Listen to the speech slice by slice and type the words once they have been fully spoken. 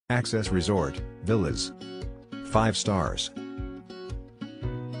Access Resort, Villas. 5 stars.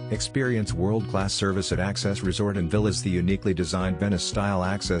 Experience world-class service at Access Resort and Villas. The uniquely designed Venice-style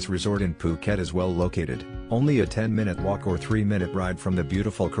Access Resort in Phuket is well located, only a 10-minute walk or 3-minute ride from the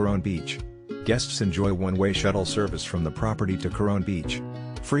beautiful Karon Beach. Guests enjoy one-way shuttle service from the property to Karon Beach.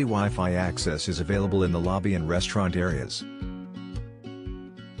 Free Wi-Fi access is available in the lobby and restaurant areas.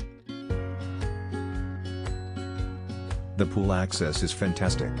 The pool access is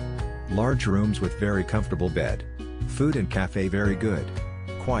fantastic. Large rooms with very comfortable bed. Food and cafe very good.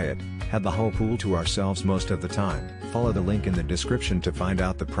 Quiet, had the whole pool to ourselves most of the time. Follow the link in the description to find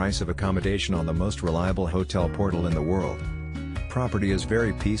out the price of accommodation on the most reliable hotel portal in the world. Property is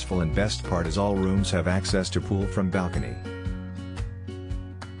very peaceful and best part is all rooms have access to pool from balcony.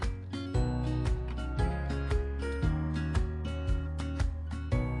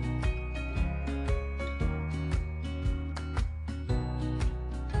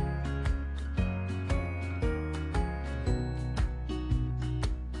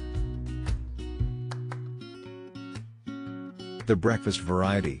 The breakfast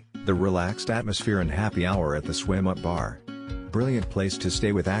variety, the relaxed atmosphere and happy hour at the swim-up bar. Brilliant place to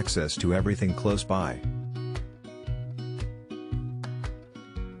stay with access to everything close by.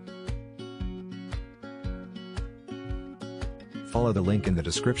 Follow the link in the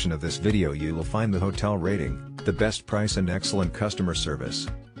description of this video. You will find the hotel rating, the best price and excellent customer service.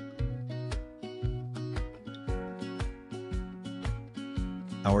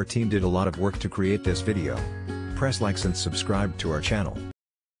 Our team did a lot of work to create this video. Press likes and subscribe to our channel.